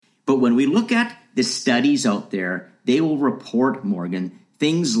But when we look at the studies out there, they will report, Morgan,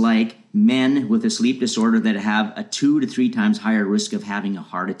 things like men with a sleep disorder that have a 2 to 3 times higher risk of having a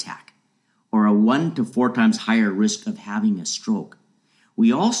heart attack, or a 1 to 4 times higher risk of having a stroke.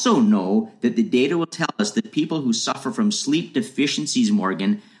 We also know that the data will tell us that people who suffer from sleep deficiencies,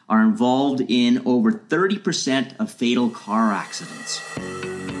 Morgan, are involved in over 30% of fatal car accidents.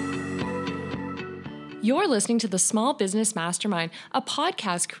 You're listening to the Small Business Mastermind, a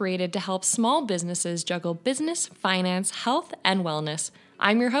podcast created to help small businesses juggle business, finance, health, and wellness.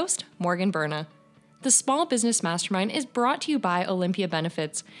 I'm your host, Morgan Berna. The Small Business Mastermind is brought to you by Olympia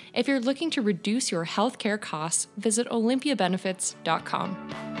Benefits. If you're looking to reduce your healthcare costs, visit olympiabenefits.com.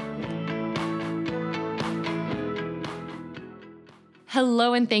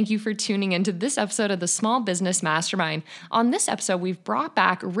 Hello, and thank you for tuning into this episode of the Small Business Mastermind. On this episode, we've brought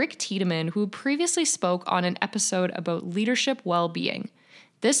back Rick Tiedemann, who previously spoke on an episode about leadership well-being.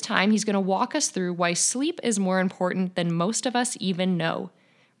 This time, he's going to walk us through why sleep is more important than most of us even know.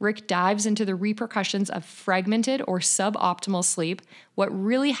 Rick dives into the repercussions of fragmented or suboptimal sleep, what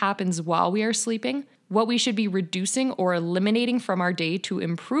really happens while we are sleeping, what we should be reducing or eliminating from our day to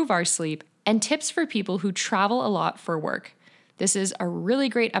improve our sleep, and tips for people who travel a lot for work. This is a really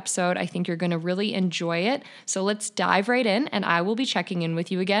great episode. I think you're going to really enjoy it. So let's dive right in, and I will be checking in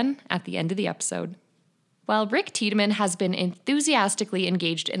with you again at the end of the episode. While Rick Tiedemann has been enthusiastically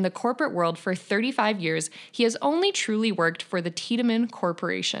engaged in the corporate world for 35 years, he has only truly worked for the Tiedemann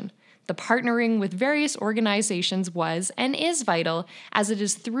Corporation. The partnering with various organizations was and is vital, as it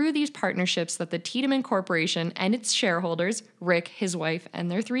is through these partnerships that the Tiedemann Corporation and its shareholders, Rick, his wife,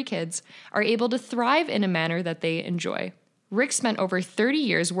 and their 3 kids, are able to thrive in a manner that they enjoy. Rick spent over 30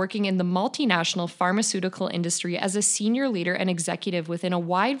 years working in the multinational pharmaceutical industry as a senior leader and executive within a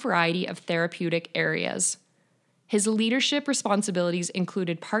wide variety of therapeutic areas. His leadership responsibilities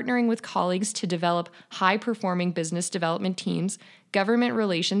included partnering with colleagues to develop high-performing business development teams, government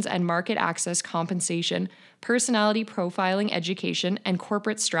relations and market access compensation, personality profiling education, and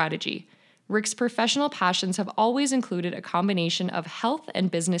corporate strategy. Rick's professional passions have always included a combination of health and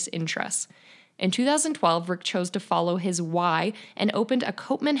business interests. In 2012, Rick chose to follow his why and opened a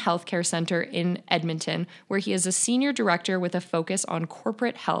Koopman Healthcare Center in Edmonton, where he is a senior director with a focus on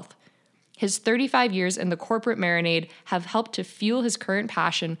corporate health. His 35 years in the corporate marinade have helped to fuel his current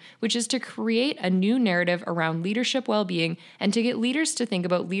passion, which is to create a new narrative around leadership well-being and to get leaders to think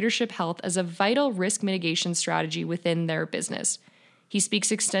about leadership health as a vital risk mitigation strategy within their business. He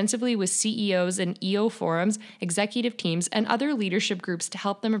speaks extensively with CEOs and EO forums, executive teams, and other leadership groups to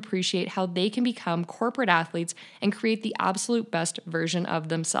help them appreciate how they can become corporate athletes and create the absolute best version of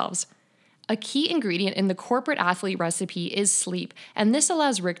themselves. A key ingredient in the corporate athlete recipe is sleep, and this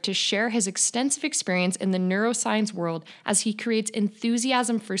allows Rick to share his extensive experience in the neuroscience world as he creates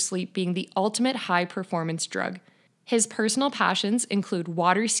enthusiasm for sleep being the ultimate high-performance drug. His personal passions include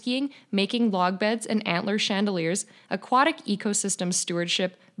water skiing, making log beds and antler chandeliers, aquatic ecosystem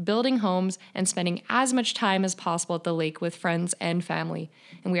stewardship, building homes, and spending as much time as possible at the lake with friends and family.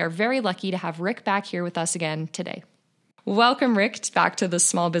 And we are very lucky to have Rick back here with us again today. Welcome, Rick, back to the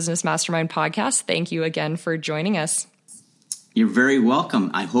Small Business Mastermind podcast. Thank you again for joining us. You're very welcome.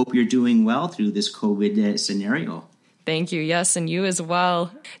 I hope you're doing well through this COVID scenario. Thank you. Yes, and you as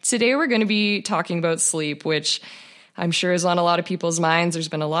well. Today we're going to be talking about sleep, which I'm sure is on a lot of people's minds. There's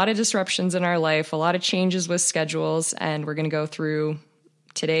been a lot of disruptions in our life, a lot of changes with schedules, and we're going to go through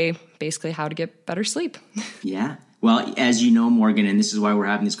today basically how to get better sleep. Yeah. Well, as you know, Morgan, and this is why we're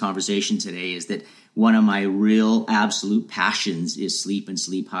having this conversation today, is that one of my real absolute passions is sleep and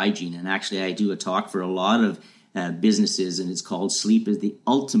sleep hygiene. And actually, I do a talk for a lot of businesses, and it's called Sleep is the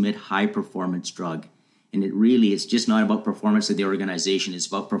Ultimate High Performance Drug. And it's just not about performance of the organization. It's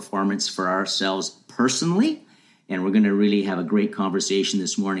about performance for ourselves personally. And we're going to really have a great conversation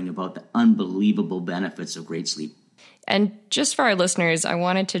this morning about the unbelievable benefits of great sleep. And just for our listeners, I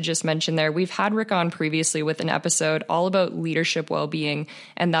wanted to just mention there, we've had Rick on previously with an episode all about leadership well-being,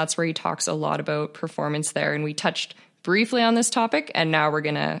 and that's where he talks a lot about performance there. And we touched briefly on this topic, and now we're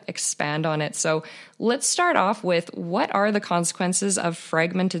going to expand on it. So let's start off with, what are the consequences of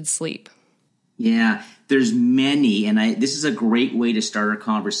fragmented sleep? Yeah, there's many, and this is a great way to start our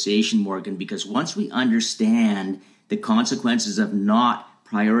conversation, Morgan, because once we understand the consequences of not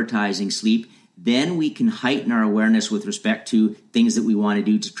prioritizing sleep, then we can heighten our awareness with respect to things that we want to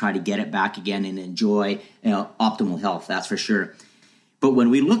do to try to get it back again and enjoy optimal health, that's for sure. But when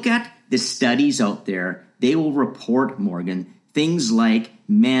we look at the studies out there, they will report, Morgan, things like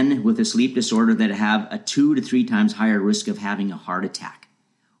men with a sleep disorder that have a 2 to 3 times higher risk of having a heart attack,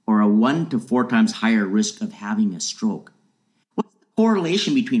 or a 1 to 4 times higher risk of having a stroke. What's the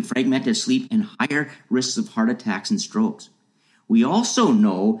correlation between fragmented sleep and higher risks of heart attacks and strokes. We also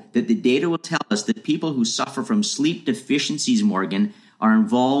know that the data will tell us that people who suffer from sleep deficiencies, Morgan, are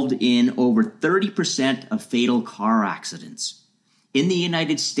involved in over 30% of fatal car accidents. In the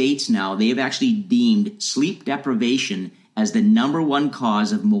United States now, they have actually deemed sleep deprivation as the number one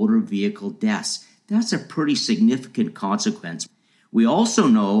cause of motor vehicle deaths. That's a pretty significant consequence. We also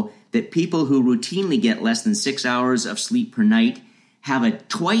know that people who routinely get less than 6 hours of sleep per night have a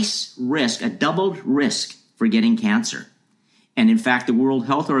doubled risk for getting cancer. And in fact, the World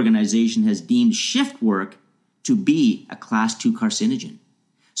Health Organization has deemed shift work to be a class 2 carcinogen.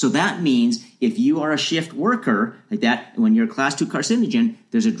 So that means if you are a shift worker like that, when you're a class 2 carcinogen,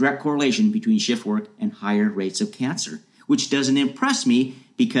 there's a direct correlation between shift work and higher rates of cancer, which doesn't impress me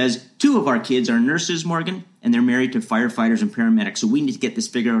because 2 of our kids are nurses, Morgan, and they're married to firefighters and paramedics. So we need to get this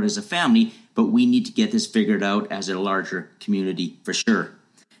figured out as a family, but we need to get this figured out as a larger community for sure.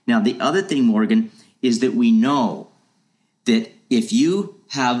 Now, the other thing, Morgan, is that we know that if you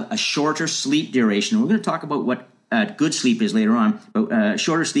have a shorter sleep duration, we're going to talk about what good sleep is later on, but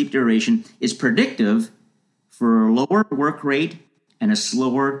shorter sleep duration is predictive for a lower work rate and a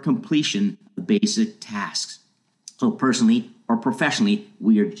slower completion of basic tasks. So personally or professionally,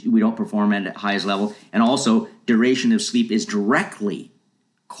 we don't perform at the highest level. And also, duration of sleep is directly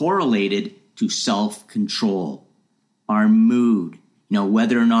correlated to self-control, our mood.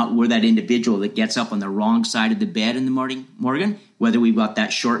 Whether or not we're that individual that gets up on the wrong side of the bed in the morning, Morgan, whether we've got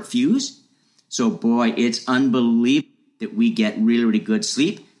that short fuse. So, boy, it's unbelievable that we get really, really good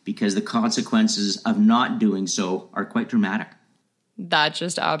sleep because the consequences of not doing so are quite dramatic. That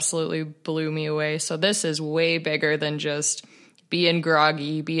just absolutely blew me away. So this is way bigger than just being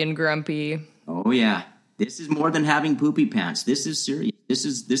groggy, being grumpy. Oh, yeah. This is more than having poopy pants. This is serious. This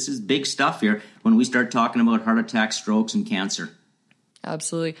is big stuff here when we start talking about heart attacks, strokes, and cancer.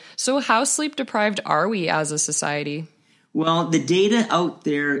 Absolutely. So how sleep deprived are we as a society? Well, the data out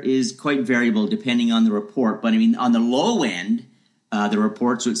there is quite variable depending on the report. But I mean, on the low end, the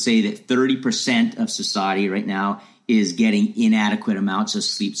reports would say that 30% of society right now is getting inadequate amounts of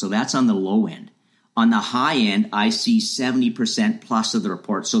sleep. So that's on the low end. On the high end, I see 70% plus of the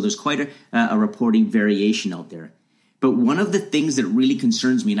report. So there's quite a reporting variation out there. But one of the things that really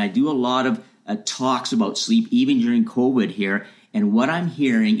concerns me, and I do a lot of talks about sleep, even during COVID here, and what I'm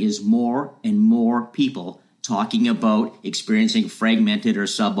hearing is more and more people talking about experiencing fragmented or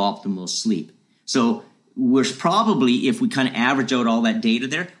suboptimal sleep. So we're probably, if we kind of average out all that data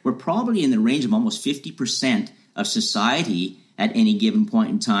there, we're probably in the range of almost 50% of society at any given point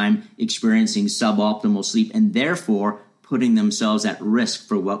in time experiencing suboptimal sleep and therefore putting themselves at risk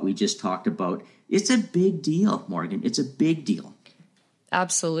for what we just talked about. It's a big deal, Morgan. It's a big deal.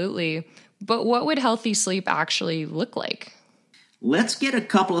 Absolutely. But what would healthy sleep actually look like? Let's get a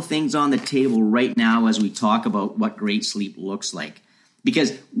couple of things on the table right now as we talk about what great sleep looks like.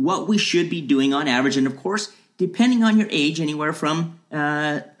 Because what we should be doing on average, and of course, depending on your age, anywhere from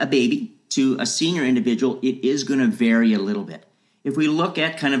a baby to a senior individual, it is going to vary a little bit. If we look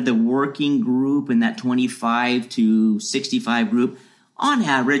at kind of the working group in that 25 to 65 group, on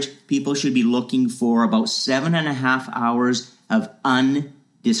average, people should be looking for about 7.5 hours of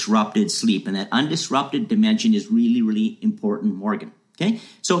undisrupted sleep. And that undisrupted dimension is really, really important, Morgan. Okay,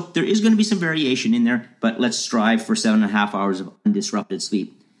 so there is going to be some variation in there, but let's strive for 7.5 hours of undisrupted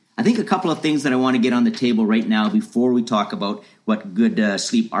sleep. I think a couple of things that I want to get on the table right now before we talk about what good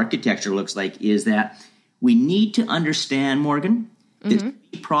sleep architecture looks like is that we need to understand, Morgan, that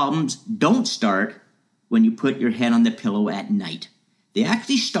sleep problems don't start when you put your head on the pillow at night. They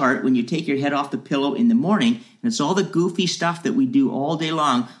actually start when you take your head off the pillow in the morning, and it's all the goofy stuff that we do all day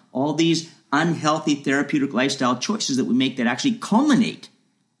long, all these unhealthy therapeutic lifestyle choices that we make that actually culminate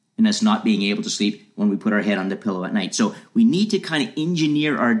in us not being able to sleep when we put our head on the pillow at night. So we need to kind of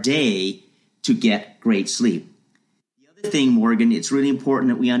engineer our day to get great sleep. The other thing, Morgan, it's really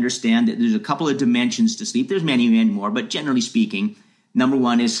important that we understand that there's a couple of dimensions to sleep. There's many, many more, but generally speaking, number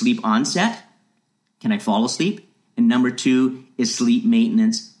one is sleep onset. Can I fall asleep? And number two is sleep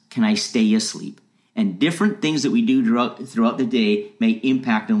maintenance. Can I stay asleep? And different things that we do throughout the day may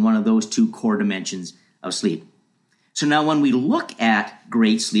impact on one of those two core dimensions of sleep. So now when we look at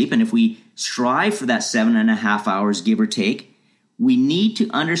great sleep, and if we strive for that 7.5 hours, give or take, we need to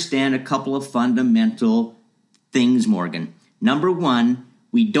understand a couple of fundamental things, Morgan. Number one,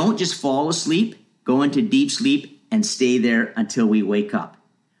 we don't just fall asleep, go into deep sleep, and stay there until we wake up.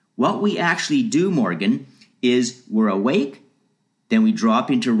 What we actually do, Morgan, is we're awake, then we drop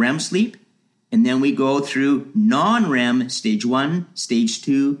into REM sleep, and then we go through non-REM stage 1, stage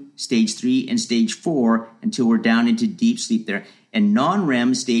 2, stage 3, and stage 4 until we're down into deep sleep there. And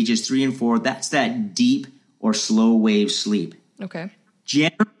non-REM stages 3 and 4, that's that deep or slow wave sleep. Okay.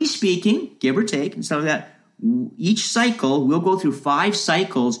 Generally speaking, give or take, and stuff like that, each cycle, we'll go through 5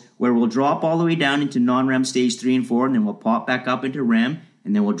 cycles where we'll drop all the way down into non-REM stage 3 and 4, and then we'll pop back up into REM,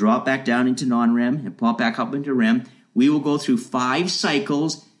 and then we'll drop back down into non-REM and pop back up into REM. We will go through 5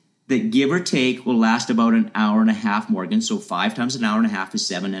 cycles that, give or take, will last about an hour and a half, Morgan. So 5 times an hour and a half is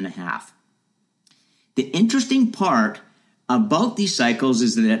 7.5. The interesting part about these cycles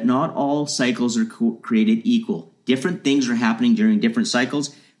is that not all cycles are created equal. Different things are happening during different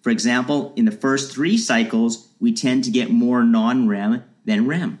cycles. For example, in the first 3 cycles, we tend to get more non-REM than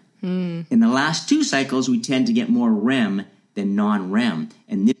REM. In the last 2 cycles, we tend to get more REM than non-REM.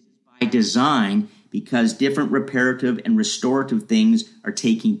 And this is by design because different reparative and restorative things are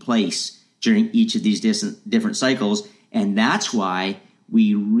taking place during each of these different cycles. And that's why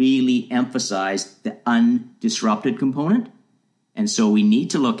we really emphasize the undisrupted component. And so we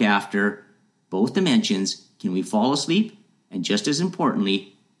need to look after both dimensions. Can we fall asleep? And just as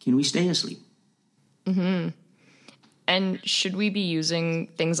importantly, can we stay asleep? Mm-hmm. And should we be using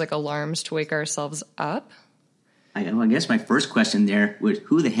things like alarms to wake ourselves up? I guess my first question there was,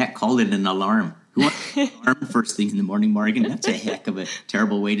 who the heck called it an alarm? Who wants an alarm first thing in the morning, Morgan? That's a heck of a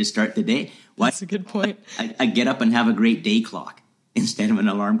terrible way to start the day. That's a good point. I get up and have a great day clock instead of an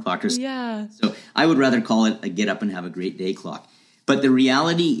alarm clock. Yeah. So I would rather call it a get up and have a great day clock. But the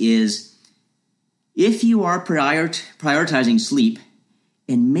reality is, if you are prioritizing sleep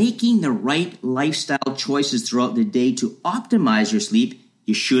and making the right lifestyle choices throughout the day to optimize your sleep,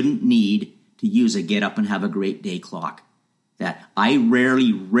 you shouldn't need to use a get up and have a great day clock. That I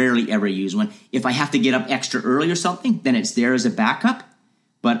rarely ever use one. If I have to get up extra early or something, then it's there as a backup.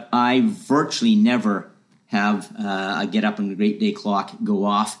 But I virtually never have a get up and a great day clock go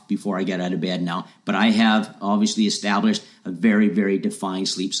off before I get out of bed now. But I have obviously established a very defined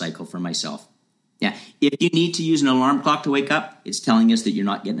sleep cycle for myself. Yeah, if you need to use an alarm clock to wake up, it's telling us that you're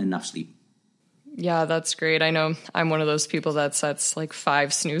not getting enough sleep. Yeah, that's great. I know I'm one of those people that sets like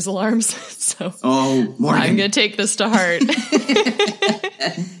 5 snooze alarms. So Morgan, I'm going to take this to heart.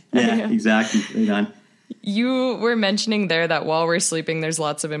 yeah, exactly. Right on. You were mentioning there that while we're sleeping, there's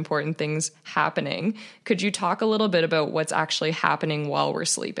lots of important things happening. Could you talk a little bit about what's actually happening while we're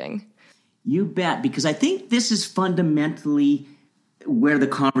sleeping? You bet, because I think this is fundamentally where the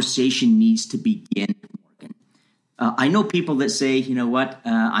conversation needs to begin, Morgan. I know people that say, you know what,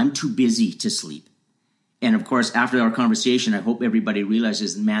 I'm too busy to sleep. And of course, after our conversation, I hope everybody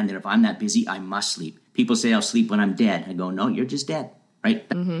realizes, man, that if I'm that busy, I must sleep. People say I'll sleep when I'm dead. I go, no, you're just dead, right?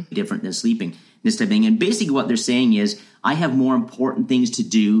 That's different than sleeping, this type of thing. And basically what they're saying is, I have more important things to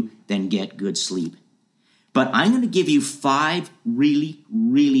do than get good sleep. But I'm going to give you 5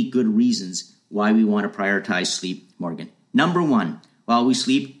 really good reasons why we want to prioritize sleep, Morgan. Number 1, while we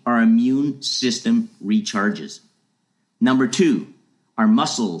sleep, our immune system recharges. Number 2, our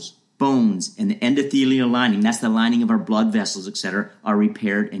muscles, bones, and the endothelial lining, that's the lining of our blood vessels, etc., are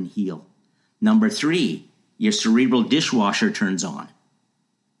repaired and heal. Number 3, your cerebral dishwasher turns on.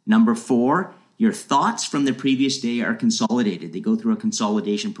 Number 4, your thoughts from the previous day are consolidated. They go through a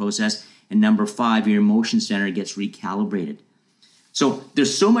consolidation process. And number 5, your emotion center gets recalibrated. So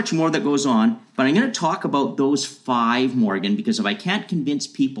there's so much more that goes on, but I'm going to talk about those 5, Morgan, because if I can't convince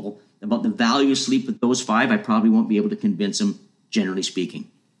people about the value of sleep with those 5, I probably won't be able to convince them, generally speaking.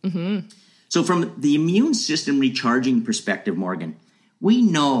 Mm-hmm. So from the immune system recharging perspective, Morgan, we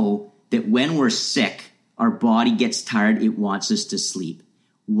know that when we're sick, our body gets tired, it wants us to sleep.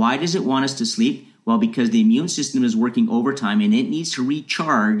 Why does it want us to sleep? Well, because the immune system is working overtime and it needs to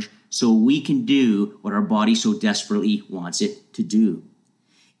recharge so we can do what our body so desperately wants it to do.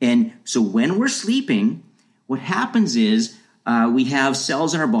 And so when we're sleeping, what happens is we have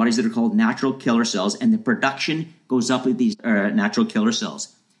cells in our bodies that are called natural killer cells, and the production goes up with these natural killer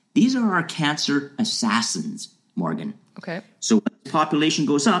cells. These are our cancer assassins, Morgan. Okay. So when the population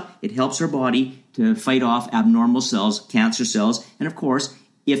goes up, it helps our body to fight off abnormal cells, cancer cells, and of course,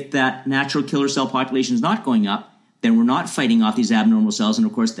 if that natural killer cell population is not going up, then we're not fighting off these abnormal cells. And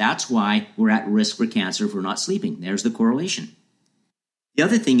of course, that's why we're at risk for cancer if we're not sleeping. There's the correlation. The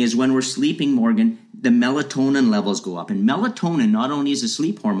other thing is when we're sleeping, Morgan, the melatonin levels go up. And melatonin not only is a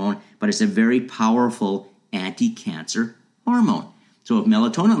sleep hormone, but it's a very powerful anti-cancer hormone. So if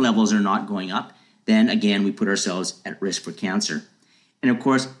melatonin levels are not going up, then again, we put ourselves at risk for cancer. And of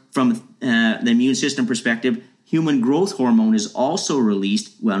course, from the immune system perspective, human growth hormone is also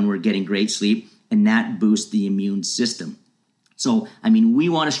released when we're getting great sleep, and that boosts the immune system. So, I mean, we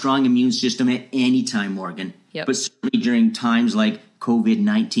want a strong immune system at any time, Morgan. Yep. But certainly during times like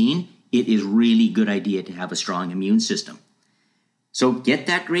COVID-19, it is really good idea to have a strong immune system. So get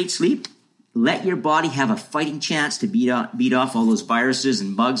that great sleep. Let your body have a fighting chance to beat off all those viruses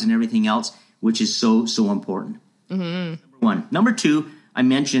and bugs and everything else, which is so, so important. Number one. Number two, I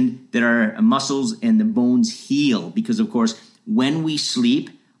mentioned that our muscles and the bones heal because, of course, when we sleep,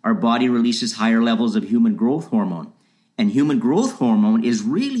 our body releases higher levels of human growth hormone. And human growth hormone is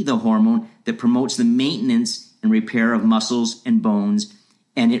really the hormone that promotes the maintenance and repair of muscles and bones,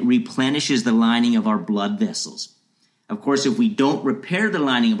 and it replenishes the lining of our blood vessels. Of course, if we don't repair the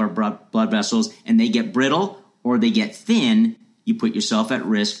lining of our blood vessels and they get brittle or they get thin, you put yourself at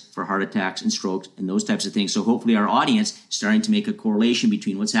risk for heart attacks and strokes and those types of things. So hopefully our audience is starting to make a correlation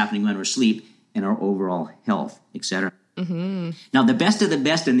between what's happening when we're asleep and our overall health, etc. Now, the best of the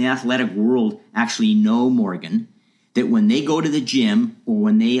best in the athletic world actually know, Morgan, that when they go to the gym or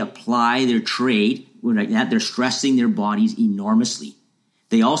when they apply their trade, like that, they're stressing their bodies enormously.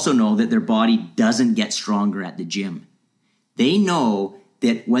 They also know that their body doesn't get stronger at the gym. They know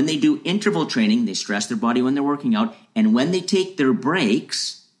that when they do interval training, they stress their body when they're working out, and when they take their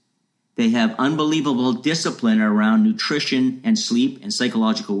breaks, they have unbelievable discipline around nutrition and sleep and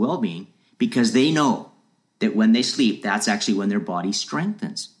psychological well-being because they know that when they sleep, that's actually when their body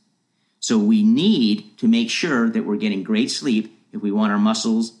strengthens. So we need to make sure that we're getting great sleep if we want our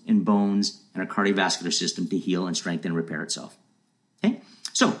muscles and bones and our cardiovascular system to heal and strengthen and repair itself. Okay?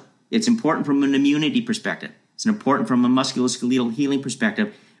 So it's important from an immunity perspective. It's important from a musculoskeletal healing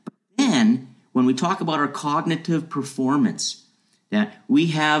perspective. But then when we talk about our cognitive performance, that we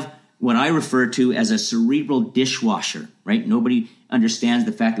have what I refer to as a cerebral dishwasher, right? Nobody understands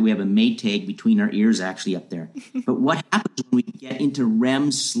the fact that we have a Maytag between our ears actually up there. But what happens when we get into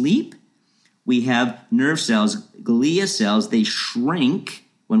REM sleep? We have nerve cells, glia cells, they shrink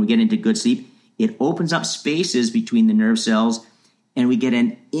when we get into good sleep. It opens up spaces between the nerve cells, and we get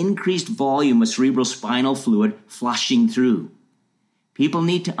an increased volume of cerebral spinal fluid flushing through. People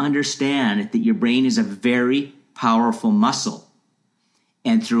need to understand that your brain is a very powerful muscle.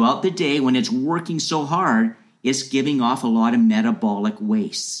 And throughout the day, when it's working so hard, it's giving off a lot of metabolic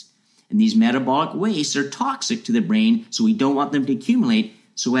wastes. And these metabolic wastes are toxic to the brain, so we don't want them to accumulate.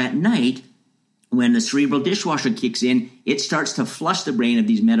 So at night, when the cerebral dishwasher kicks in, it starts to flush the brain of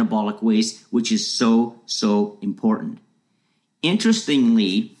these metabolic wastes, which is so, so important.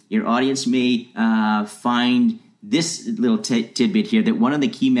 Interestingly, your audience may find this little tidbit here, that one of the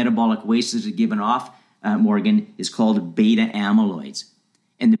key metabolic wastes that are given off, Morgan, is called beta amyloids.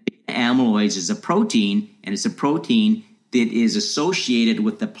 And the beta amyloids is a protein, and it's a protein that is associated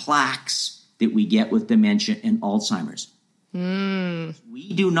with the plaques that we get with dementia and Alzheimer's.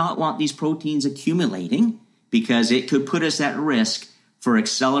 We do not want these proteins accumulating because it could put us at risk for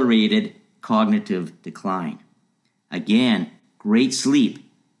accelerated cognitive decline. Again, great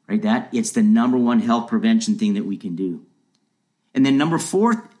sleep, right? It's the number one health prevention thing that we can do. And then number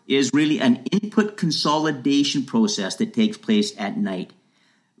four is really an input consolidation process that takes place at night.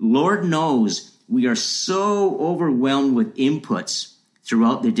 Lord knows we are so overwhelmed with inputs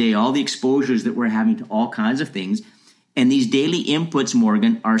throughout the day, all the exposures that we're having to all kinds of things. And these daily inputs,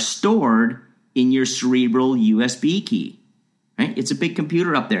 Morgan, are stored in your cerebral USB key, right? It's a big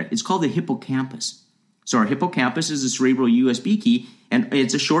computer up there. It's called the hippocampus. So our hippocampus is a cerebral USB key, and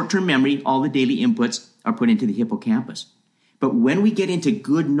it's a short-term memory. All the daily inputs are put into the hippocampus. But when we get into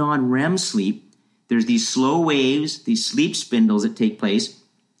good non-REM sleep, there's these slow waves, these sleep spindles that take place,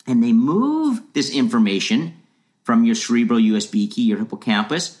 and they move this information from your cerebral USB key, your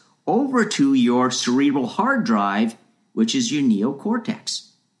hippocampus, over to your cerebral hard drive, which is your neocortex.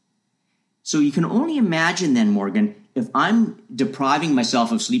 So you can only imagine then, Morgan, if I'm depriving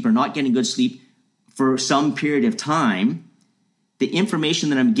myself of sleep or not getting good sleep for some period of time, the information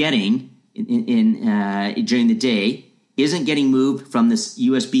that I'm getting during the day isn't getting moved from this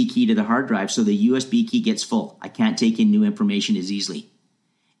USB key to the hard drive, so the USB key gets full. I can't take in new information as easily.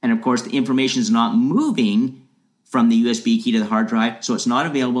 And of course, the information is not moving from the USB key to the hard drive, so it's not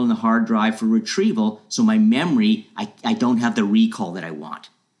available in the hard drive for retrieval, so my memory, I don't have the recall that I want.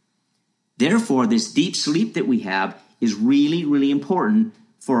 Therefore, this deep sleep that we have is really, really important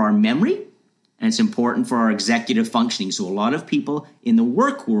for our memory, and it's important for our executive functioning. So a lot of people in the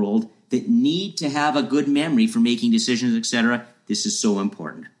work world that need to have a good memory for making decisions, etc., this is so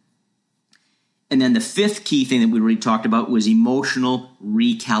important. And then the fifth key thing that we already talked about was emotional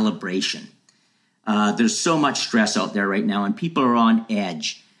recalibration. There's so much stress out there right now, and people are on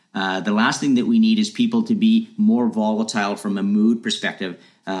edge. The last thing that we need is people to be more volatile from a mood perspective,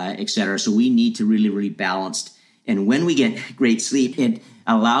 etc. So we need to really, really balance. And when we get great sleep, it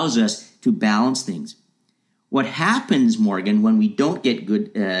allows us to balance things. What happens, Morgan, when we don't get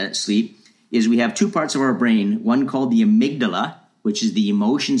good sleep is we have two parts of our brain, one called the amygdala which is the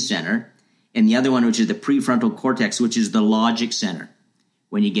emotion center, and the other one, which is the prefrontal cortex, which is the logic center.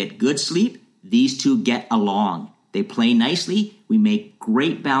 When you get good sleep, these two get along. They play nicely. We make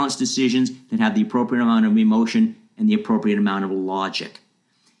great balanced decisions that have the appropriate amount of emotion and the appropriate amount of logic.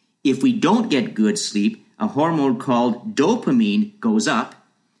 If we don't get good sleep, a hormone called dopamine goes up.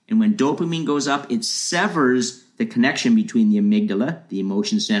 And when dopamine goes up, it severs the connection between the amygdala, the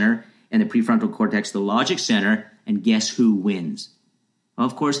emotion center, and the prefrontal cortex, the logic center. And guess who wins? Well,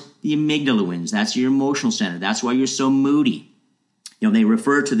 of course, the amygdala wins. That's your emotional center. That's why you're so moody. You know, they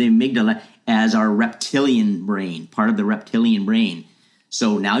refer to the amygdala as our reptilian brain, part of the reptilian brain.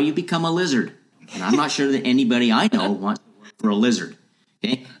 So now you become a lizard. And I'm not sure that anybody I know wants to work for a lizard.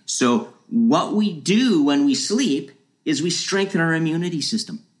 Okay? So what we do when we sleep is we strengthen our immunity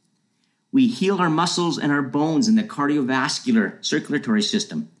system. We heal our muscles and our bones in the cardiovascular circulatory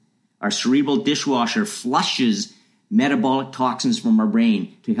system. Our cerebral dishwasher flushes metabolic toxins from our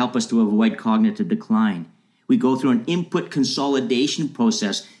brain to help us to avoid cognitive decline. We go through an input consolidation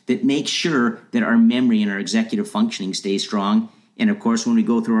process that makes sure that our memory and our executive functioning stays strong. And of course, when we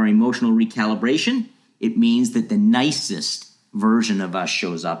go through our emotional recalibration, it means that the nicest version of us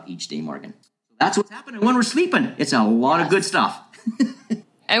shows up each day, Morgan. That's what's happening when we're sleeping. It's a lot of good stuff.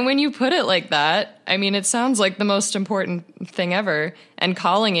 And when you put it like that, I mean, it sounds like the most important thing ever. And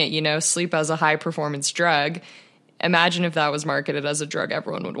calling it, you know, sleep as a high performance drug. Imagine if that was marketed as a drug,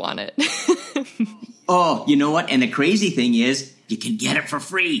 everyone would want it. Oh, you know what? And the crazy thing is, you can get it for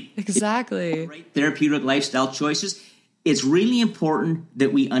free. Exactly. Right? Therapeutic lifestyle choices. It's really important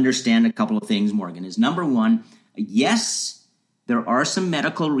that we understand a couple of things, Morgan. Is number one, yes, there are some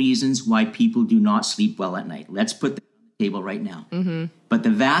medical reasons why people do not sleep well at night. Let's put that on the table right now. Mm-hmm. But the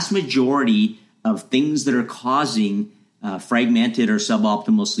vast majority of things that are causing fragmented or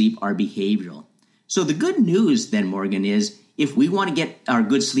suboptimal sleep are behavioral. So the good news then, Morgan, is if we want to get our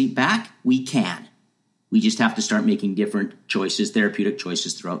good sleep back, we can. We just have to start making different choices, therapeutic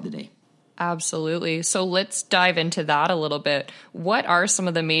choices throughout the day. Absolutely. So let's dive into that a little bit. What are some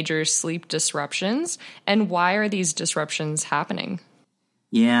of the major sleep disruptions and why are these disruptions happening?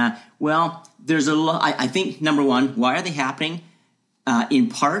 Yeah, well, there's a lot. I think, number one, why are they happening? In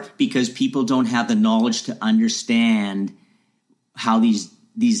part because people don't have the knowledge to understand how these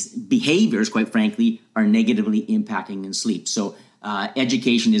behaviors, quite frankly, are negatively impacting in sleep. So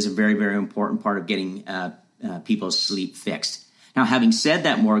education is a very, very important part of getting people's sleep fixed. Now, having said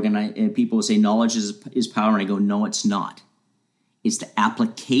that, Morgan, people will say knowledge is power, and I go, no, it's not. It's the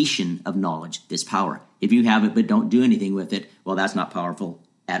application of knowledge that's power. If you have it but don't do anything with it, well, that's not powerful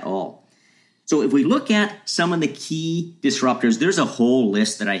at all. So if we look at some of the key disruptors, there's a whole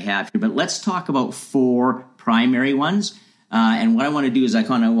list that I have here, but let's talk about 4 primary ones. And what I want to do is I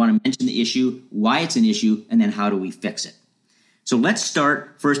kind of want to mention the issue, why it's an issue, and then how do we fix it. So let's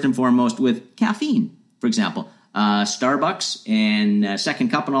start first and foremost with caffeine, for example. Starbucks and Second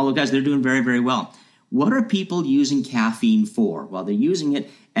Cup and all those guys, they're doing very, very well. What are people using caffeine for? Well, they're using it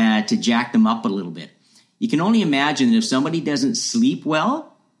to jack them up a little bit. You can only imagine that if somebody doesn't sleep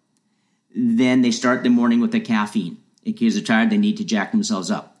well, then they start the morning with the caffeine. Because they're tired, they need to jack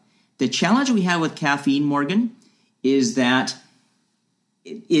themselves up. The challenge we have with caffeine, Morgan, is that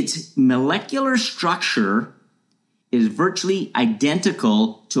its molecular structure is virtually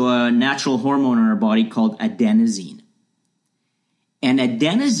identical to a natural hormone in our body called adenosine. And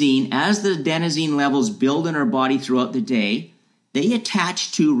adenosine, as the adenosine levels build in our body throughout the day, they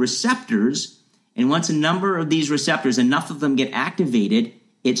attach to receptors. And once a number of these receptors, enough of them get activated,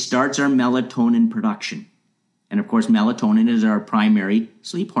 it starts our melatonin production. And of course, melatonin is our primary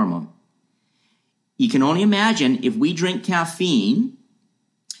sleep hormone. You can only imagine if we drink caffeine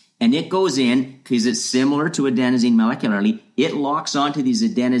and it goes in, because it's similar to adenosine molecularly, it locks onto these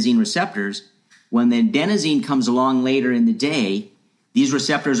adenosine receptors. When the adenosine comes along later in the day, these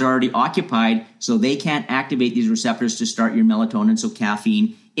receptors are already occupied, so they can't activate these receptors to start your melatonin. So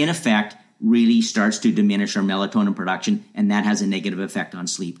caffeine, in effect, really starts to diminish our melatonin production, and that has a negative effect on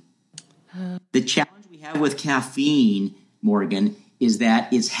sleep. The challenge we have with caffeine, Morgan, is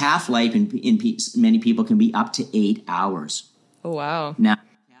that its half-life in many people can be up to 8 hours. Oh, wow. Now,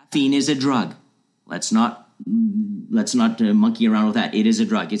 caffeine is a drug. Let's not monkey around with that. It is a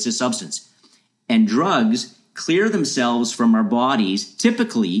drug. It's a substance. And drugs clear themselves from our bodies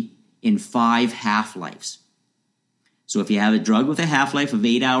typically in 5 half-lives. So if you have a drug with a half-life of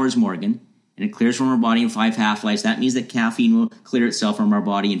 8 hours, Morgan, and it clears from our body in 5 half-lives, that means that caffeine will clear itself from our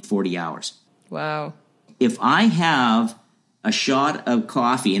body in 40 hours. Wow. If I have a shot of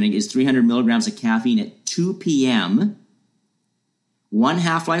coffee and it is 300 milligrams of caffeine at 2 p.m., One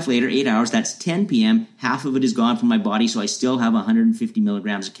half-life later, 8 hours, that's 10 p.m., half of it is gone from my body, so I still have 150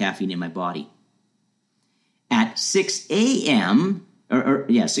 milligrams of caffeine in my body. At 6 a.m.,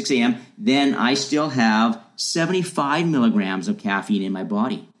 6 a.m., then I still have 75 milligrams of caffeine in my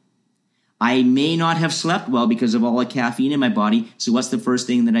body. I may not have slept well because of all the caffeine in my body, so what's the first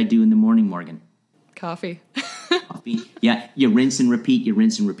thing that I do in the morning, Morgan? Coffee. Coffee. Yeah, you rinse and repeat, you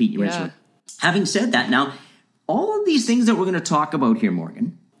rinse and repeat, you rinse and repeat. Having said that, now, all of these things that we're going to talk about here,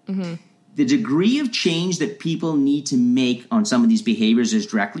 Morgan, the degree of change that people need to make on some of these behaviors is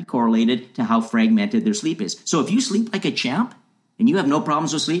directly correlated to how fragmented their sleep is. So if you sleep like a champ and you have no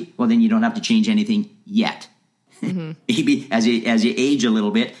problems with sleep, well, then you don't have to change anything yet. Maybe as you age a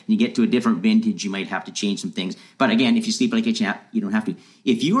little bit and you get to a different vintage, you might have to change some things. But again, if you sleep like a champ, you don't have to.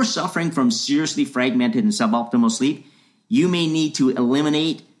 If you are suffering from seriously fragmented and suboptimal sleep, you may need to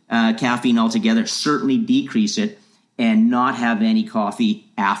eliminate caffeine altogether, certainly decrease it, and not have any coffee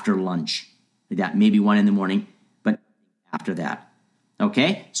after lunch. Like that, maybe 1 in the morning, but after that.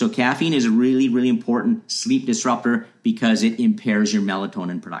 Okay? So caffeine is a really, really important sleep disruptor because it impairs your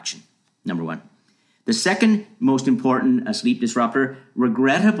melatonin production, number one. The second most important sleep disruptor,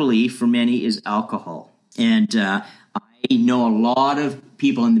 regrettably for many, is alcohol. And I know a lot of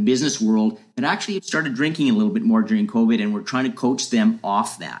people in the business world that actually started drinking a little bit more during COVID, and we're trying to coach them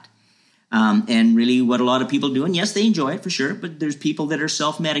off that. And really what a lot of people do, and yes, they enjoy it for sure, but there's people that are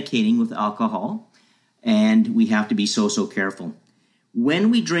self-medicating with alcohol, and we have to be so careful.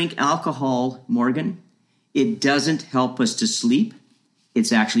 When we drink alcohol, Morgan, it doesn't help us to sleep.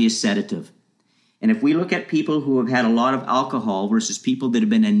 It's actually a sedative. And if we look at people who have had a lot of alcohol versus people that have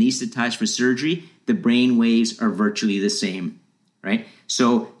been anesthetized for surgery, the brain waves are virtually the same, right?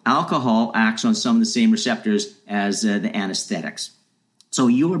 So alcohol acts on some of the same receptors as the anesthetics. So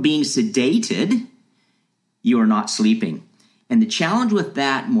you are being sedated, you are not sleeping. And the challenge with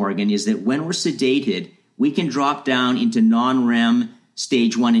that, Morgan, is that when we're sedated, we can drop down into non-REM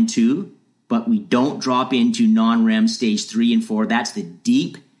stage 1 and 2, but we don't drop into non-REM stage 3 and 4. That's the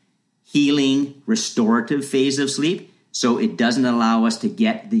deep healing, restorative phase of sleep, so it doesn't allow us to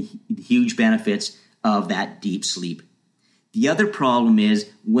get the huge benefits of that deep sleep. The other problem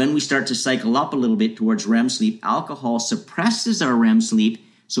is when we start to cycle up a little bit towards REM sleep, alcohol suppresses our REM sleep,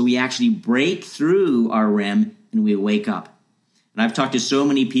 so we actually break through our REM and we wake up. And I've talked to so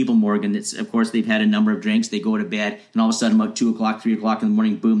many people, Morgan, that of course they've had a number of drinks, they go to bed, and all of a sudden about 2 o'clock, 3 o'clock in the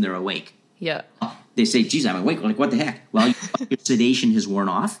morning, boom, they're awake. Yeah. They say, geez, I'm awake. Like, what the heck? Well, your sedation has worn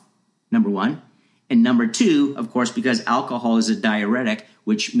off. Number one. And number two, of course, because alcohol is a diuretic,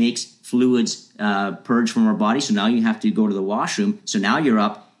 which makes fluids purge from our body. So now you have to go to the washroom. So now you're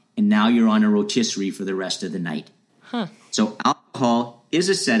up and now you're on a rotisserie for the rest of the night. So alcohol is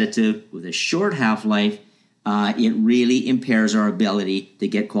a sedative with a short half-life. It really impairs our ability to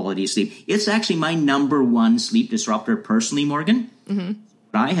get quality sleep. It's actually my number one sleep disruptor personally, Morgan. What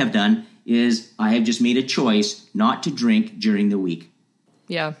I have done is I have just made a choice not to drink during the week.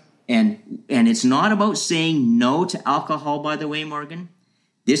 Yeah. And it's not about saying no to alcohol, by the way, Morgan.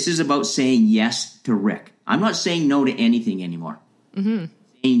 This is about saying yes to Rick. I'm not saying no to anything anymore. Saying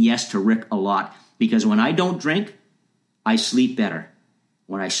yes to Rick a lot. Because when I don't drink, I sleep better.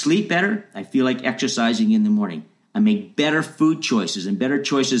 When I sleep better, I feel like exercising in the morning. I make better food choices and better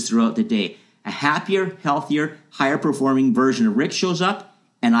choices throughout the day. A happier, healthier, higher performing version of Rick shows up,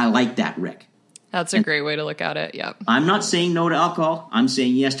 and I like that Rick. That's a great way to look at it. Yeah. I'm not saying no to alcohol. I'm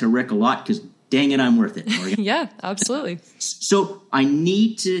saying yes to Rick a lot because dang it, I'm worth it. Yeah, absolutely. So I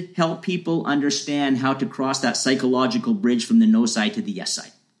need to help people understand how to cross that psychological bridge from the no side to the yes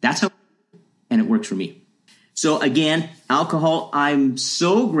side. That's how, and it works for me. So again, alcohol, I'm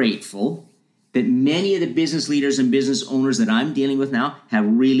so grateful that many of the business leaders and business owners that I'm dealing with now have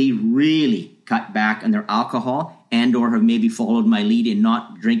really, really cut back on their alcohol and or have maybe followed my lead in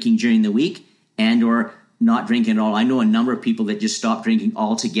not drinking during the week and or not drinking at all. I know a number of people that just stopped drinking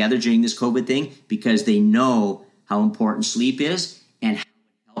altogether during this COVID thing because they know how important sleep is and how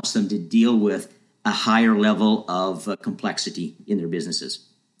it helps them to deal with a higher level of complexity in their businesses.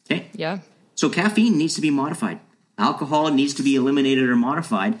 Okay? Yeah. So caffeine needs to be modified. Alcohol needs to be eliminated or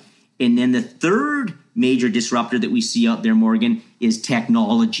modified. And then the third major disruptor that we see out there, Morgan, is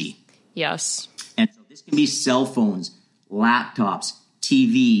technology. Yes. And so this can be cell phones, laptops,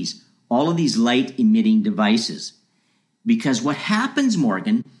 TVs, all of these light-emitting devices. Because what happens,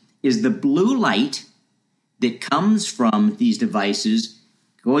 Morgan, is the blue light that comes from these devices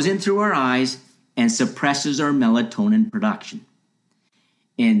goes in through our eyes and suppresses our melatonin production.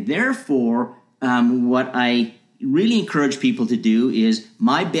 And therefore, what I really encourage people to do is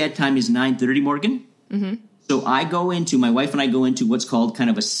my bedtime is 9:30, Morgan. So So my wife and I go into what's called kind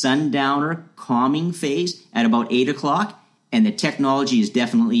of a sundowner calming phase at about 8 o'clock, and the technology is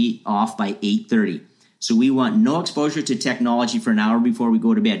definitely off by 8:30. So we want no exposure to technology for an hour before we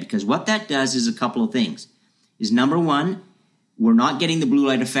go to bed, because what that does is a couple of things. Is number one, we're not getting the blue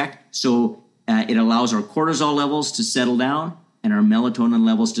light effect, so it allows our cortisol levels to settle down and our melatonin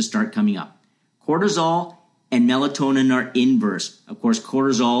levels to start coming up. Cortisol and melatonin are inverse. Of course,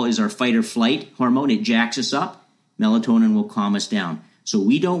 cortisol is our fight or flight hormone. It jacks us up. Melatonin will calm us down. So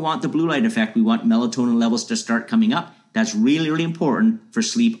we don't want the blue light effect. We want melatonin levels to start coming up. That's really, really important for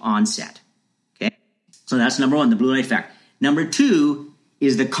sleep onset. Okay? So that's number one, the blue light effect. Number two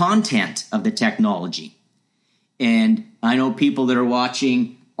is the content of the technology. And I know people that are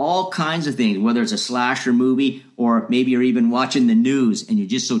watching all kinds of things, whether it's a slasher movie or maybe you're even watching the news and you're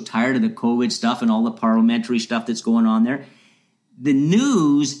just so tired of the COVID stuff and all the parliamentary stuff that's going on there. The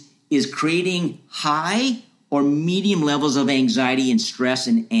news is creating high or medium levels of anxiety and stress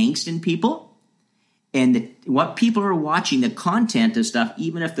and angst in people. And what people are watching, the content of stuff,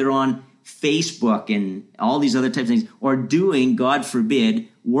 even if they're on Facebook and all these other types of things, or doing, God forbid,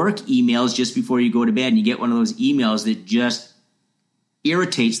 work emails just before you go to bed, and you get one of those emails that just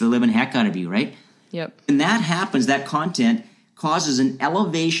irritates the living heck out of you, right? Yep. And that happens, that content causes an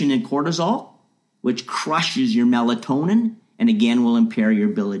elevation in cortisol, which crushes your melatonin and again will impair your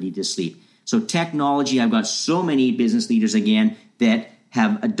ability to sleep. So technology, I've got so many business leaders again that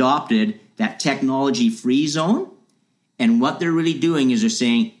have adopted that technology-free zone. And what they're really doing is they're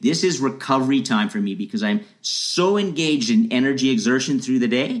saying, this is recovery time for me because I'm so engaged in energy exertion through the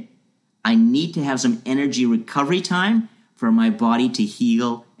day. I need to have some energy recovery time for my body to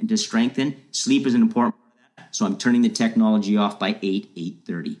heal and to strengthen. Sleep is an important part of that. So I'm turning the technology off by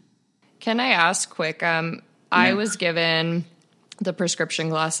 8:30. Can I ask quick? I was given the prescription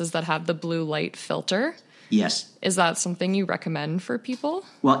glasses that have the blue light filter. Yes. Is that something you recommend for people?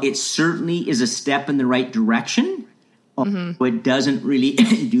 Well, it certainly is a step in the right direction. Mm-hmm. It doesn't really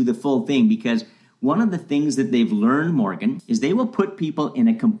do the full thing, because one of the things that they've learned, Morgan, is they will put people in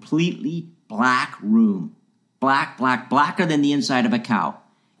a completely black room. Blacker than the inside of a cow.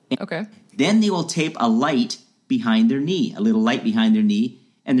 Okay. Then they will tape a light behind their knee, a little light behind their knee,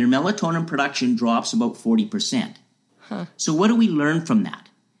 and their melatonin production drops about 40%. Huh. So what do we learn from that?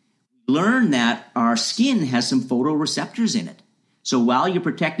 We learn that our skin has some photoreceptors in it. So while you're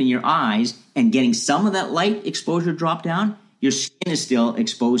protecting your eyes and getting some of that light exposure drop down, your skin is still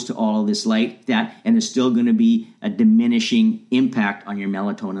exposed to all of this light, and there's still going to be a diminishing impact on your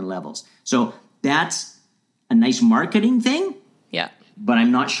melatonin levels. So that's a nice marketing thing. Yeah. But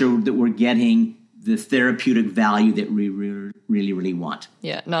I'm not sure that we're getting the therapeutic value that we really want.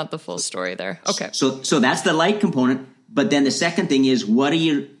 Yeah, not the full story there. Okay. So that's the light component. But then the second thing is, what are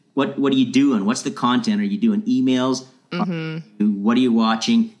you doing? What's the content? Are you doing emails? Mm-hmm. What are you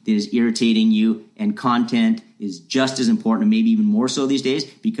watching that is irritating you? And content is just as important, and maybe even more so these days,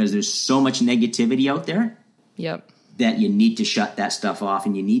 because there's so much negativity out there. Yep. That you need to shut that stuff off,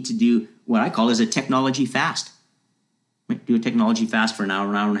 and you need to do what I call is a technology fast. Do a technology fast for an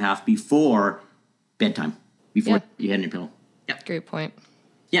hour and a half before bedtime, before you head in your pillow. Yeah. Great point.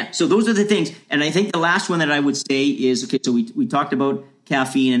 Yeah, so those are the things. And I think the last one that I would say is, okay, so we talked about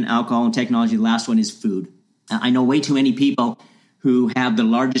caffeine and alcohol and technology. The last one is food. I know way too many people who have the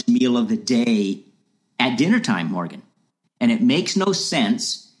largest meal of the day at dinner time, Morgan. And it makes no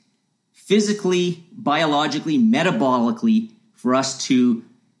sense physically, biologically, metabolically for us to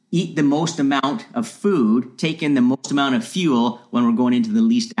eat the most amount of food, take in the most amount of fuel when we're going into the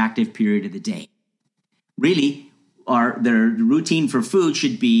least active period of the day. Really, the routine for food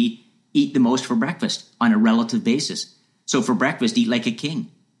should be eat the most for breakfast on a relative basis. So for breakfast, eat like a king.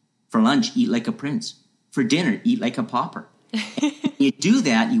 For lunch, eat like a prince. For dinner, eat like a pauper. You do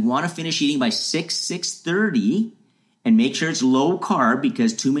that, you want to finish eating by 6:30, and make sure it's low carb,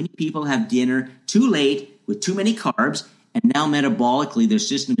 because too many people have dinner too late with too many carbs, and now metabolically their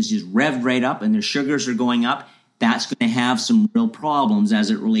system is just revved right up and their sugars are going up. That's going to have some real problems as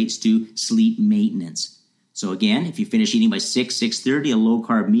it relates to sleep maintenance. So again, if you finish eating by 6:30, a low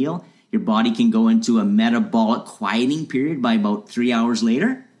carb meal, your body can go into a metabolic quieting period by about 3 hours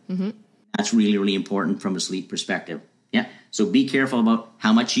later. Mm-hmm. That's really, really important from a sleep perspective. Yeah. So be careful about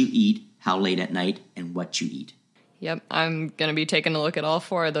how much you eat, how late at night, and what you eat. Yep. I'm going to be taking a look at all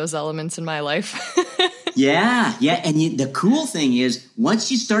four of those elements in my life. Yeah. And the cool thing is,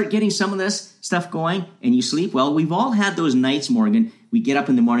 once you start getting some of this stuff going and you sleep well, we've all had those nights, Morgan. We get up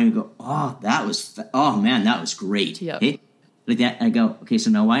in the morning and go, that was great. Yep. Hey? Like that. I go, okay, so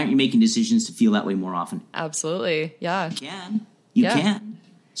now why aren't you making decisions to feel that way more often? Absolutely. Yeah. You can.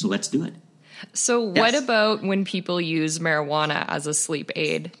 So let's do it. So what about when people use marijuana as a sleep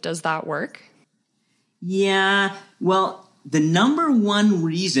aid? Does that work? Yeah, well, the number one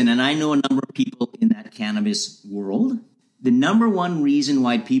reason, and I know a number of people in that cannabis world, the number one reason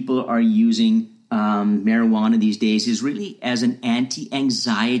why people are using marijuana these days is really as an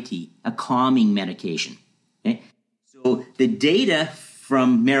anti-anxiety, a calming medication. Okay? So the data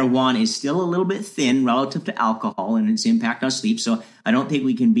from marijuana is still a little bit thin relative to alcohol and its impact on sleep. So I don't think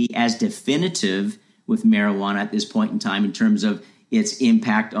we can be as definitive with marijuana at this point in time in terms of its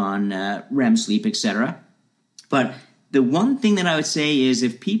impact on REM sleep, etc. But the one thing that I would say is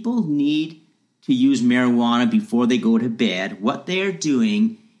if people need to use marijuana before they go to bed, what they're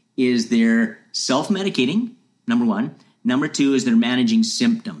doing is they're self-medicating, number one. Number two is they're managing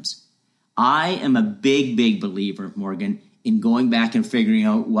symptoms. I am a big, big believer, Morgan, in going back and figuring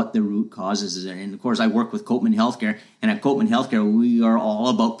out what the root causes are. And of course, I work with Copeman Healthcare, and at Copeman Healthcare, we are all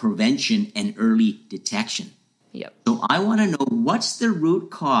about prevention and early detection. Yep. So I want to know what's the root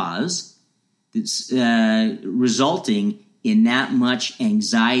cause that's resulting in that much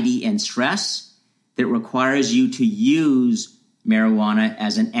anxiety and stress that requires you to use marijuana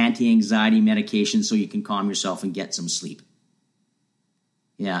as an anti-anxiety medication so you can calm yourself and get some sleep.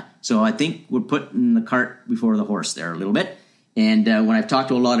 Yeah, so I think we're putting the cart before the horse there a little bit. And when I've talked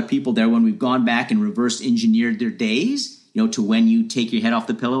to a lot of people there, when we've gone back and reverse engineered their days, to when you take your head off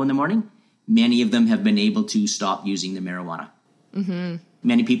the pillow in the morning, many of them have been able to stop using the marijuana. Mm-hmm.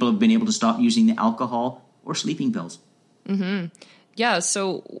 Many people have been able to stop using the alcohol or sleeping pills. Mm-hmm. Yeah,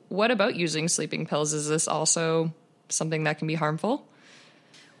 so what about using sleeping pills? Is this also something that can be harmful?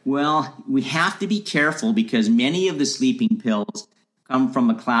 Well, we have to be careful because many of the sleeping pills come from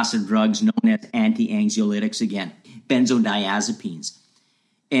a class of drugs known as anti-anxiolytics, again, benzodiazepines.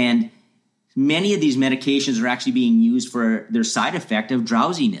 And many of these medications are actually being used for their side effect of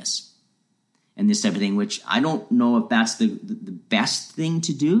drowsiness and this type of thing, which I don't know if that's the best thing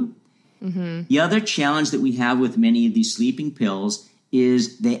to do. Mm-hmm. The other challenge that we have with many of these sleeping pills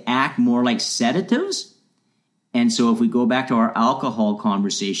is they act more like sedatives. And so if we go back to our alcohol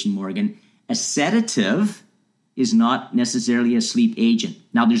conversation, Morgan, a sedative is not necessarily a sleep agent.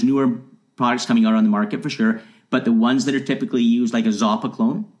 Now, there's newer products coming out on the market for sure, but the ones that are typically used, like a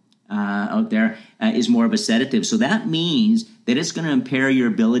Zopiclone out there, is more of a sedative. So that means that it's going to impair your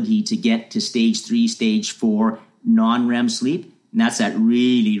ability to get to stage 3, stage 4 non-REM sleep. And that's that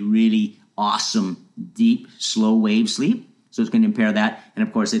really, really awesome, deep, slow wave sleep. So it's going to impair that. And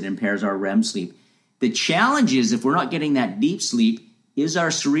of course, it impairs our REM sleep. The challenge is if we're not getting that deep sleep, is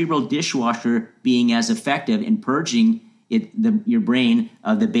our cerebral dishwasher being as effective in purging your brain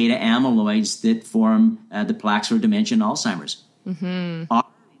of the beta amyloids that form the plaques for dementia and Alzheimer's? Mm-hmm. Are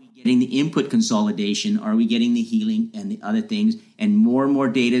we getting the input consolidation? Are we getting the healing and the other things? And more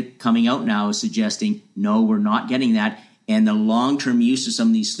data coming out now is suggesting, no, we're not getting that. And the long-term use of some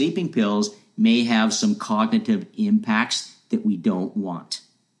of these sleeping pills may have some cognitive impacts that we don't want.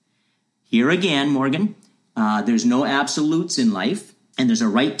 Here again, Morgan, there's no absolutes in life, and there's a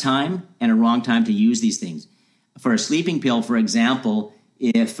right time and a wrong time to use these things. For a sleeping pill, for example,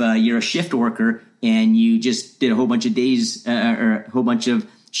 if you're a shift worker and you just did a whole bunch of days or a whole bunch of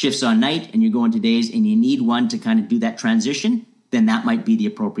shifts on night and you're going to days and you need one to kind of do that transition, then that might be the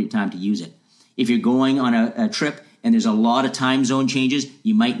appropriate time to use it. If you're going on a trip and there's a lot of time zone changes,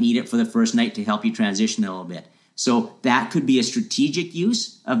 you might need it for the first night to help you transition a little bit. So that could be a strategic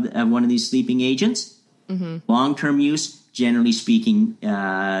use of one of these sleeping agents. Mm-hmm. Long-term use, generally speaking,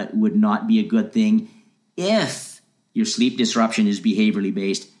 would not be a good thing if your sleep disruption is behaviorally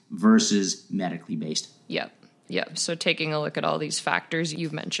based versus medically based. Yep. So taking a look at all these factors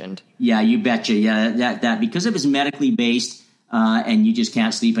you've mentioned. Yeah, you betcha. Yeah, that because if it's medically based and you just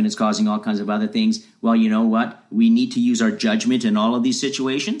can't sleep and it's causing all kinds of other things, well, you know what? We need to use our judgment in all of these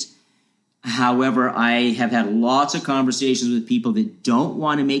situations. However, I have had lots of conversations with people that don't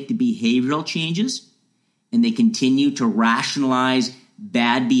want to make the behavioral changes and they continue to rationalize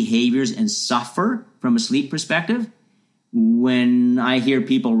bad behaviors and suffer from a sleep perspective. When I hear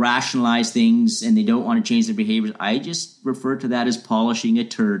people rationalize things and they don't want to change their behaviors, I just refer to that as polishing a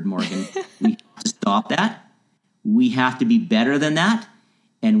turd, Morgan. We have to stop that. We have to be better than that.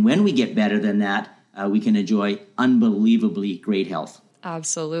 And when we get better than that, we can enjoy unbelievably great health.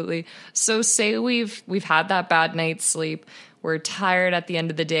 Absolutely. So say we've had that bad night's sleep. We're tired at the end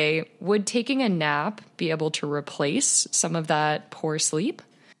of the day. Would taking a nap be able to replace some of that poor sleep?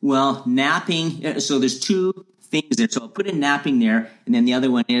 Well, napping, so there's two things there. So I'll put in napping there. And then the other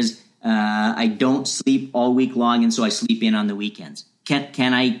one is I don't sleep all week long, and so I sleep in on the weekends.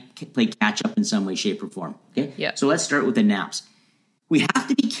 Can I play catch up in some way, shape, or form? Okay. Yeah. So let's start with the naps. We have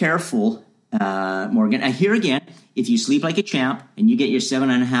to be careful Morgan. And here again, if you sleep like a champ and you get your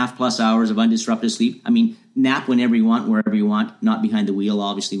 7.5 plus hours of undisrupted sleep, nap whenever you want, wherever you want, not behind the wheel,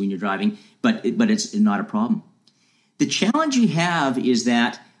 obviously, when you're driving, but it's not a problem. The challenge you have is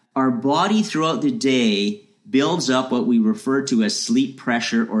that our body throughout the day builds up what we refer to as sleep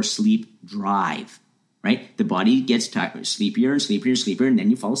pressure or sleep drive, right? The body gets tired, sleepier and sleepier and sleepier, and then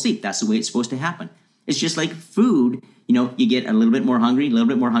you fall asleep. That's the way it's supposed to happen. It's just like food. You get a little bit more hungry, a little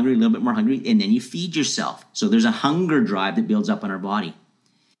bit more hungry, a little bit more hungry, and then you feed yourself. So there's a hunger drive that builds up in our body.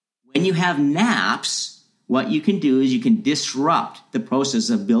 When you have naps, what you can do is you can disrupt the process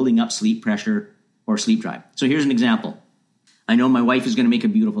of building up sleep pressure or sleep drive. So here's an example. I know my wife is going to make a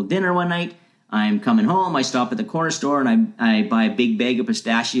beautiful dinner one night. I'm coming home. I stop at the corner store and I buy a big bag of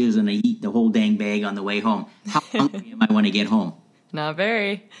pistachios and I eat the whole dang bag on the way home. How hungry am I when I get home? Not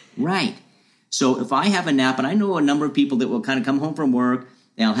very. Right. So if I have a nap, and I know a number of people that will kind of come home from work,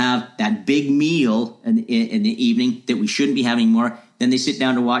 they'll have that big meal in the evening that we shouldn't be having more. Then they sit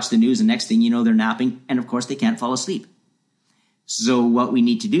down to watch the news, and next thing you know, they're napping, and of course they can't fall asleep. So what we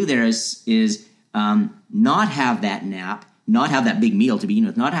need to do there is not have that nap, not have that big meal to begin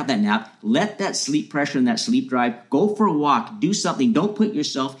with, not have that nap. Let that sleep pressure and that sleep drive, go for a walk, do something. Don't put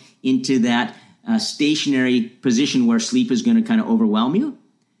yourself into that stationary position where sleep is going to kind of overwhelm you.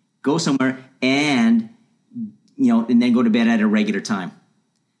 Go somewhere and then go to bed at a regular time.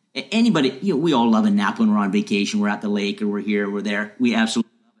 Anybody, we all love a nap when we're on vacation, we're at the lake or we're here, we're there. We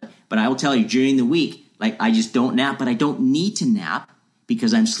absolutely love it. But I will tell you, during the week, I just don't nap, but I don't need to nap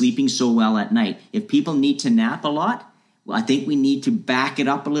because I'm sleeping so well at night. If people need to nap a lot, well, I think we need to back it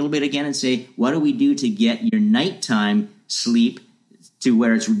up a little bit again and say, what do we do to get your nighttime sleep to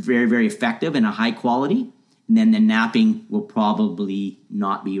where it's very, very effective and a high quality? And then the napping will probably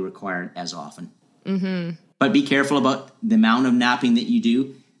not be required as often. Mm-hmm. But be careful about the amount of napping that you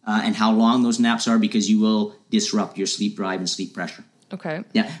do and how long those naps are, because you will disrupt your sleep drive and sleep pressure. Okay.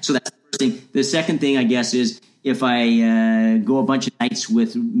 Yeah, so that's the first thing. The second thing, I guess, is if I go a bunch of nights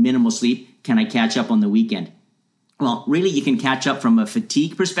with minimal sleep, can I catch up on the weekend? Well, really, you can catch up from a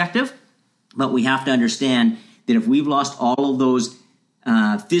fatigue perspective, but we have to understand that if we've lost all of those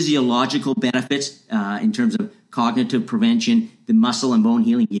physiological benefits in terms of cognitive prevention, the muscle and bone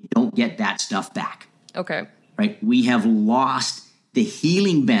healing, you don't get that stuff back. Okay. Right? We have lost the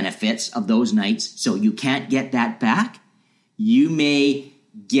healing benefits of those nights, so you can't get that back. You may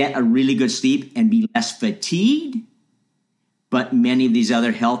get a really good sleep and be less fatigued, but many of these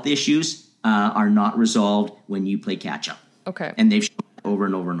other health issues are not resolved when you play catch up. Okay. And they've shown over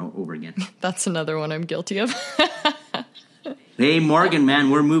and over and over again. That's another one I'm guilty of. Hey, Morgan, man,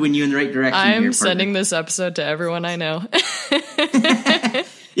 we're moving you in the right direction. I'm sending this episode to everyone I know.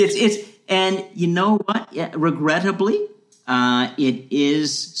 And you know what? Yeah, regrettably, it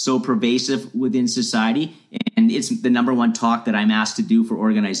is so pervasive within society, and it's the number one talk that I'm asked to do for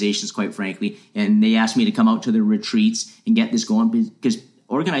organizations, quite frankly. And they asked me to come out to their retreats and get this going because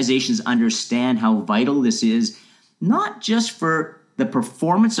organizations understand how vital this is, not just for the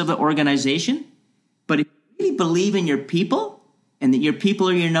performance of the organization, but if you really believe in your people and that your people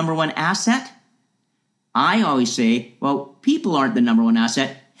are your number one asset. I always say, well, people aren't the number one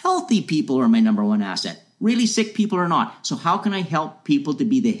asset. Healthy people are my number one asset. Really sick people are not. So how can I help people to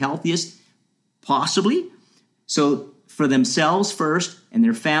be the healthiest possibly? So for themselves first, and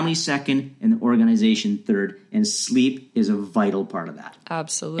their family second, and the organization third. And sleep is a vital part of that.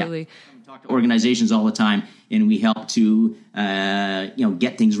 Absolutely. Yeah. We talk to organizations all the time, and we help to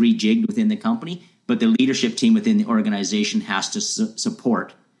get things rejigged within the company. But the leadership team within the organization has to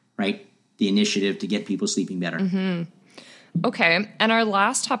support, right, the initiative to get people sleeping better. Mm-hmm. Okay. And our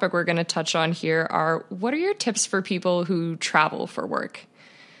last topic we're going to touch on here are, what are your tips for people who travel for work?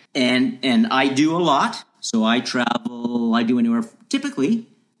 And I do a lot. So I do anywhere, typically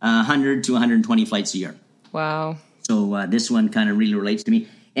 100 to 120 flights a year. Wow. So this one kind of really relates to me.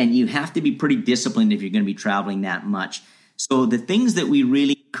 And you have to be pretty disciplined if you're going to be traveling that much. So the things that we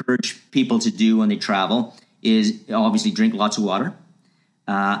really encourage people to do when they travel is obviously drink lots of water.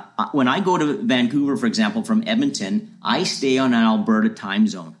 When I go to Vancouver, for example, from Edmonton, I stay on an Alberta time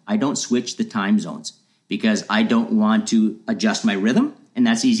zone. I don't switch the time zones because I don't want to adjust my rhythm, and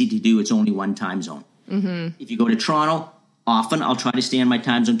that's easy to do. It's only one time zone. Mm-hmm. If you go to Toronto, often I'll try to stay on my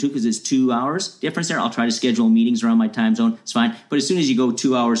time zone too because it's 2 hours difference there. I'll try to schedule meetings around my time zone. It's fine. But as soon as you go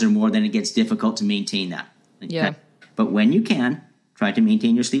 2 hours or more, then it gets difficult to maintain that. Yeah. But when you can, try to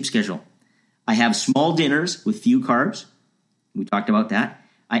maintain your sleep schedule. I have small dinners with few carbs. We talked about that.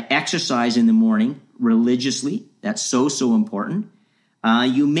 I exercise in the morning religiously. That's so important.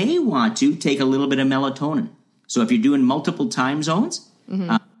 You may want to take a little bit of melatonin. So if you're doing multiple time zones,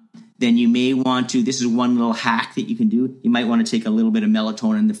 then you may want to, this is one little hack that you can do. You might want to take a little bit of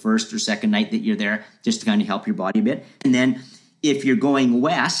melatonin the first or second night that you're there, just to kind of help your body a bit. And then if you're going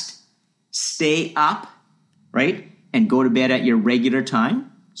west, stay up, right? And go to bed at your regular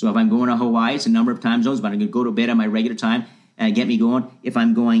time. So if I'm going to Hawaii, it's a number of time zones, but I'm going to go to bed at my regular time and get me going. If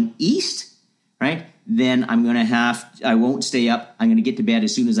I'm going east, right, then I won't stay up. I'm going to get to bed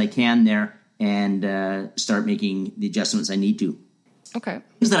as soon as I can there and start making the adjustments I need to. Okay.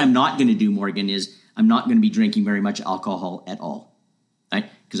 Things that I'm not going to do, Morgan, is I'm not going to be drinking very much alcohol at all, right?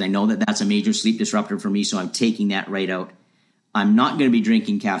 Because I know that that's a major sleep disruptor for me, so I'm taking that right out. I'm not going to be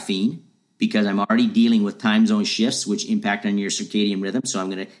drinking caffeine because I'm already dealing with time zone shifts, which impact on your circadian rhythm, so I'm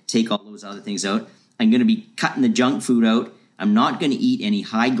going to take all those other things out. I'm going to be cutting the junk food out. I'm not going to eat any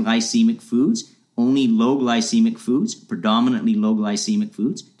high glycemic foods, only low glycemic foods, predominantly low glycemic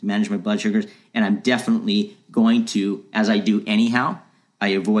foods to manage my blood sugars. And I'm definitely going to, as I do anyhow, I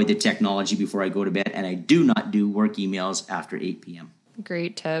avoid the technology before I go to bed, and I do not do work emails after 8 p.m.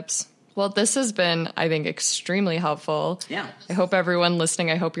 Great tips. Well, this has been, I think, extremely helpful. Yeah. I hope everyone listening,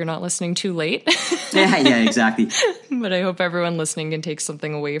 I hope you're not listening too late. Yeah, exactly. But I hope everyone listening can take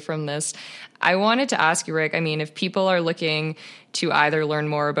something away from this. I wanted to ask you, Rick, I mean, if people are looking to either learn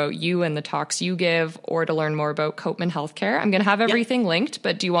more about you and the talks you give or to learn more about Copeman Healthcare, I'm going to have everything linked,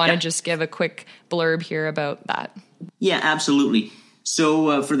 but do you want to just give a quick blurb here about that? Yeah, absolutely.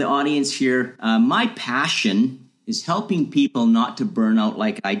 So for the audience here, my passion is helping people not to burn out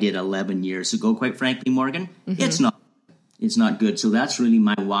like I did 11 years ago, quite frankly, Morgan. Mm-hmm. It's not good. So that's really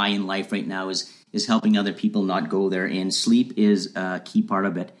my why in life right now is helping other people not go there. And sleep is a key part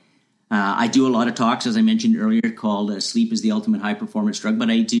of it. I do a lot of talks, as I mentioned earlier, called Sleep is the Ultimate High Performance Drug, but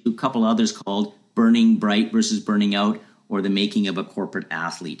I do a couple others called Burning Bright versus Burning Out, or The Making of a Corporate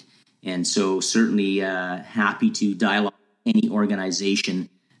Athlete. And so certainly happy to dialogue with any organization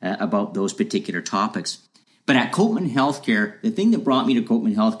about those particular topics. But at Copeman Healthcare, the thing that brought me to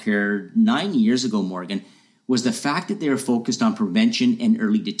Copeman Healthcare 9 years ago, Morgan, was the fact that they were focused on prevention and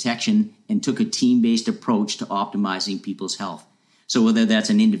early detection and took a team-based approach to optimizing people's health. So whether that's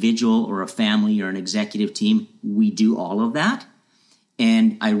an individual or a family or an executive team, we do all of that.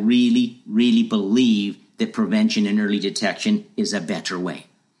 And I really, really believe that prevention and early detection is a better way.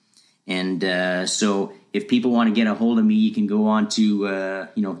 And so if people want to get a hold of me, you can go on to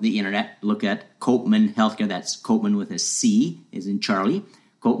the internet, look at Copeman Healthcare. That's Copeman with a C, as in Charlie,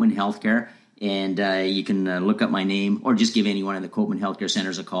 Copeman Healthcare. And you can look up my name or just give any one of the Copeman Healthcare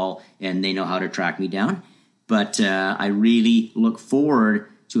Centers a call, and they know how to track me down. But I really look forward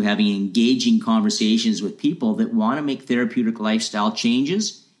to having engaging conversations with people that want to make therapeutic lifestyle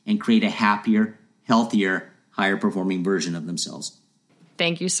changes and create a happier, healthier, higher performing version of themselves.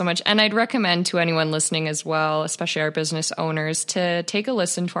 Thank you so much. And I'd recommend to anyone listening as well, especially our business owners, to take a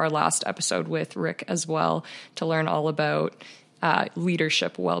listen to our last episode with Rick as well to learn all about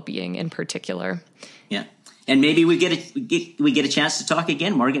leadership well-being in particular. Yeah. And maybe we get a chance to talk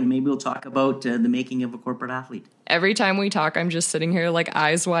again, Morgan. Maybe we'll talk about the making of a corporate athlete. Every time we talk, I'm just sitting here like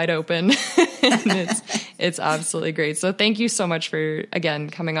eyes wide open. And it's absolutely great. So thank you so much for,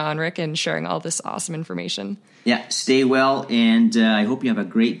 again, coming on, Rick, and sharing all this awesome information. Yeah, stay well, and I hope you have a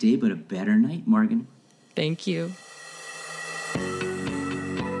great day, but a better night, Morgan. Thank you.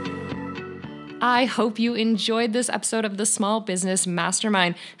 I hope you enjoyed this episode of the Small Business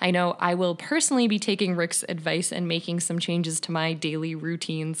Mastermind. I know I will personally be taking Rick's advice and making some changes to my daily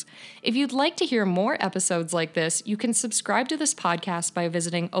routines. If you'd like to hear more episodes like this, you can subscribe to this podcast by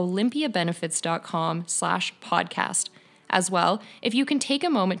visiting olympiabenefits.com/podcast. As well, if you can take a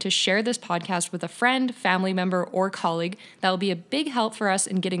moment to share this podcast with a friend, family member, or colleague, that will be a big help for us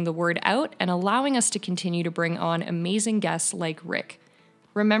in getting the word out and allowing us to continue to bring on amazing guests like Rick.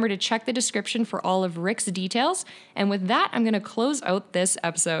 Remember to check the description for all of Rick's details. And with that, I'm going to close out this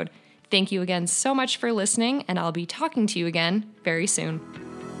episode. Thank you again so much for listening, and I'll be talking to you again very soon.